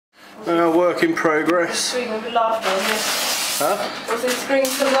Work in progress. Screaming with laughter on this. Huh? Was it screaming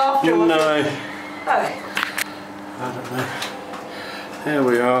for laughter? Or No. Oh. I don't know. Here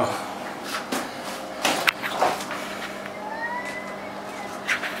we are.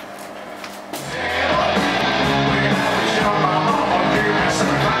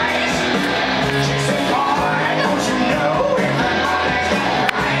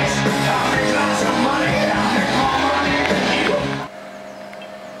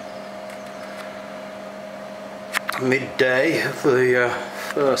 Midday of the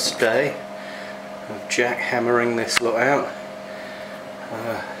first day of jackhammering this lot out.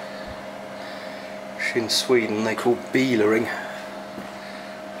 Which in Sweden they call beelering.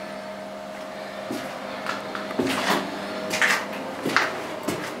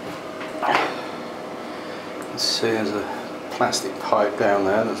 Let's see, there's a plastic pipe down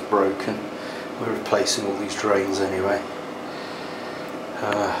there that's broken. We're replacing all these drains anyway.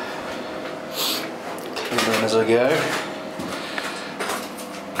 Clean as I go.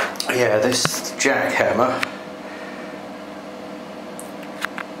 Yeah, this jackhammer,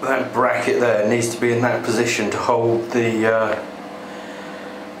 that bracket there needs to be in that position to hold the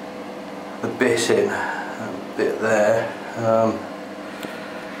bit in, that bit there.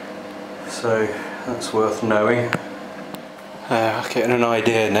 So that's worth knowing. I'm getting an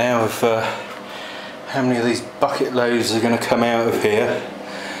idea now of how many of these bucket loads are going to come out of here.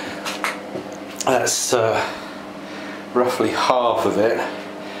 That's roughly half of it,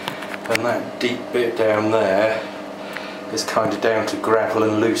 and that deep bit down there is kind of down to gravel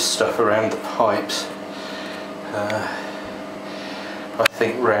and loose stuff around the pipes. I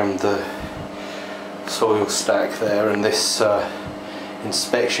think round the soil stack there and this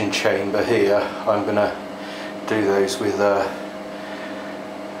inspection chamber here, I'm going to do those with a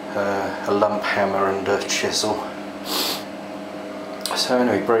lump hammer and a chisel. So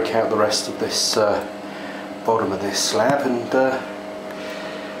anyway, break out the rest of this bottom of this slab, and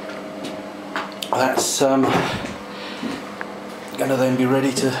that's going to then be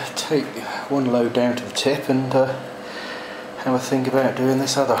ready to take one load down to the tip and have a think about doing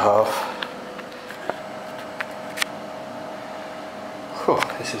this other half.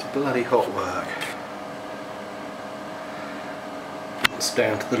 Oh, this is bloody hot work. It's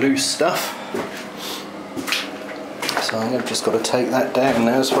down to the loose stuff. So I've just got to take that down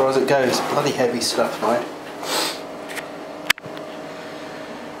now as far as it goes. Bloody heavy stuff, right?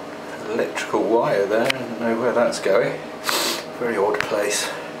 Electrical wire there, I don't know where that's going. Very odd place.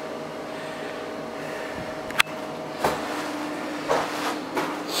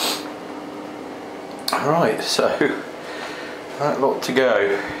 Right, so that lot to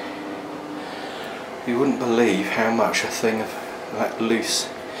go. You wouldn't believe how much a thing of that loose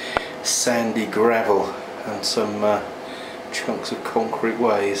sandy gravel and some chunks of concrete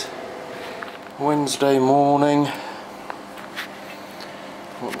weighs. Wednesday morning,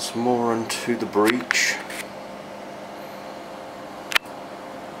 once more into the breach.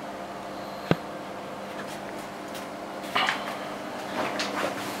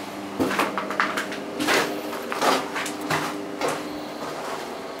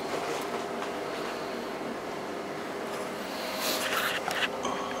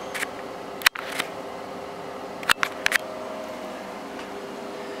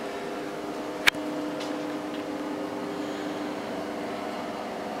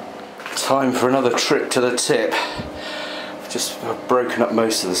 Time for another trip to the tip. I've broken up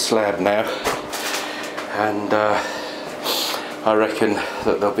most of the slab now, and I reckon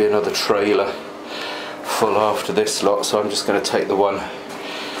that there'll be another trailer full after this lot, so I'm just going to take the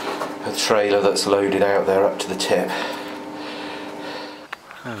trailer that's loaded out there up to the tip.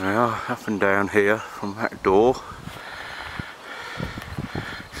 There we are, up and down here from that door.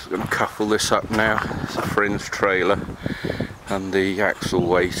 Just going to couple this up now. It's a friend's trailer, and the axle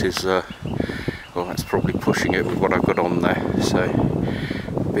weight is well, that's probably pushing it with what I've got on there, so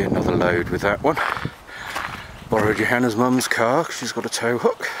there'll be another load with that one. Borrowed Johanna's mum's car because she's got a tow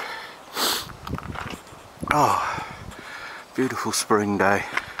hook. Oh, beautiful spring day.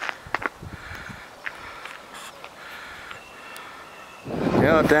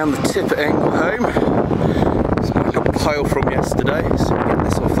 Yeah, down the tip at Engleholm. It's my little pile from yesterday, so we'll get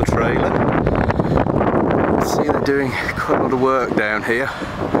this off the trailer. See, they're doing quite a lot of work down here.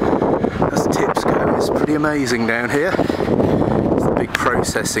 As tips go, it's pretty amazing down here. There's a big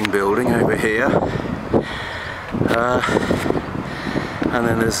processing building over here. And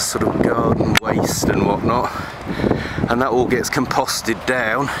then there's sort of garden waste and whatnot. And that all gets composted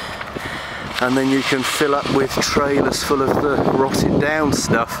down. And then you can fill up with trailers full of the rotted down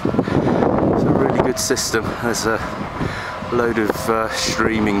stuff. It's a really good system. There's load of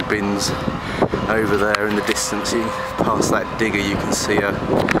streaming bins over there in the distance. Past that digger you can see a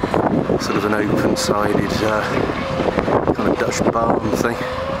sort of an open-sided kind of Dutch barn thing.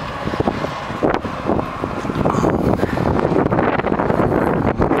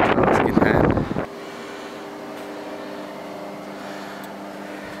 Task in hand.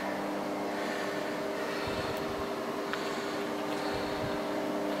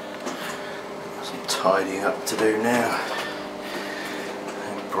 Some tidying up to do now.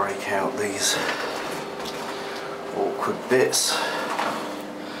 Break out these awkward bits.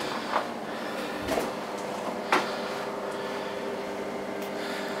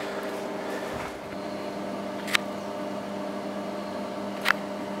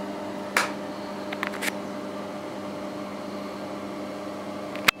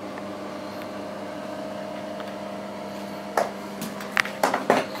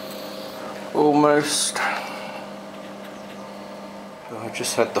 Almost. I've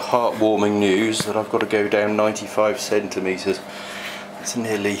just had the heartwarming news that I've got to go down 95 centimetres. That's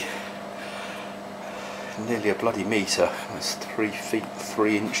nearly a bloody metre. That's 3 feet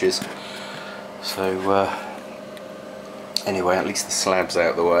 3 inches. So anyway, at least the slab's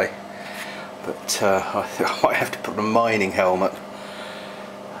out of the way. But I think I might have to put a mining helmet.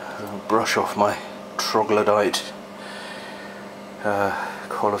 I'll brush off my troglodyte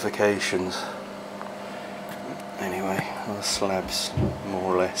qualifications. Anyway, the slab's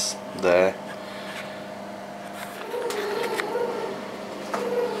more or less there.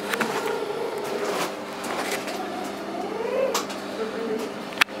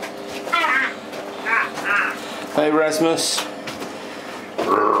 Hey Rasmus.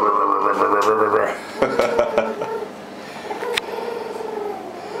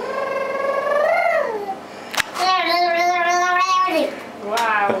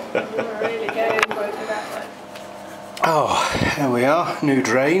 Wow, you're really going for it that way. Oh, there we are, new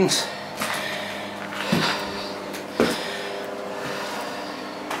drains.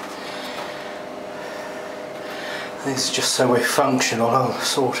 This is just so we're functional. I'll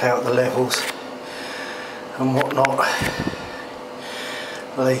sort out the levels and whatnot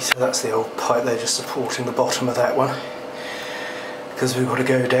later. That's the old pipe there, just supporting the bottom of that one, because we've got to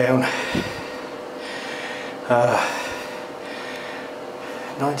go down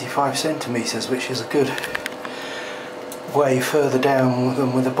 95 centimetres, which is a good way further down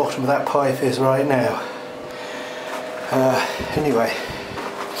than where the bottom of that pipe is right now. Anyway,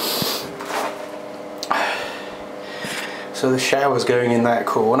 so the shower's going in that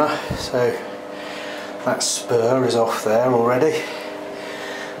corner, so that spur is off there already.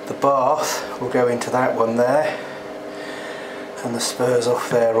 The bath will go into that one there, and the spur's off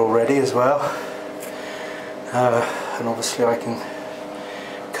there already as well. And obviously I can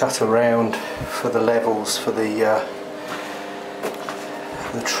cut around for the levels for the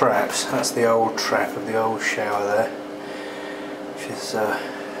traps. That's the old trap of the old shower there, which is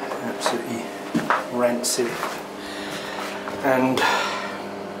absolutely rancid and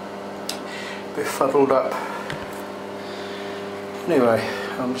befuddled up. Anyway,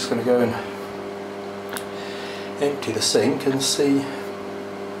 I'm just going to go and empty the sink and see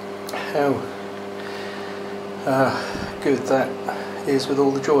how good that is with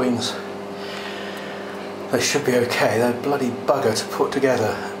all the joins. They should be okay. They're a bloody bugger to put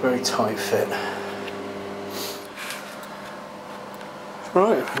together. Very tight fit.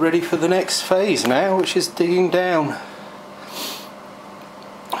 Right, ready for the next phase now, which is digging down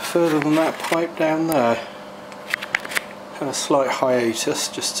further than that pipe down there. Had a slight hiatus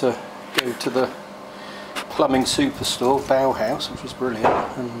just to go to the plumbing superstore, Bauhaus, which was brilliant,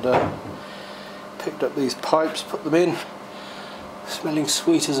 and picked up these pipes, put them in. Smelling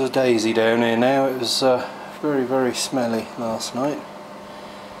sweet as a daisy down here now. It was very, very smelly last night.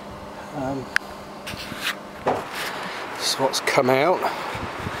 This is what's come out.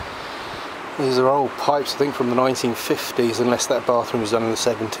 These are old pipes, I think from the 1950s, unless that bathroom was done in the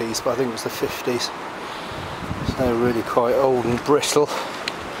 70s, but I think it was the 50s. So they're really quite old and brittle.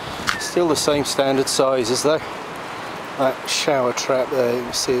 Still the same standard sizes though. That shower trap there, you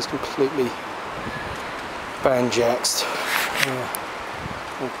can see, is completely banjaxed.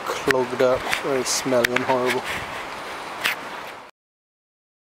 All clogged up, very smelly and horrible.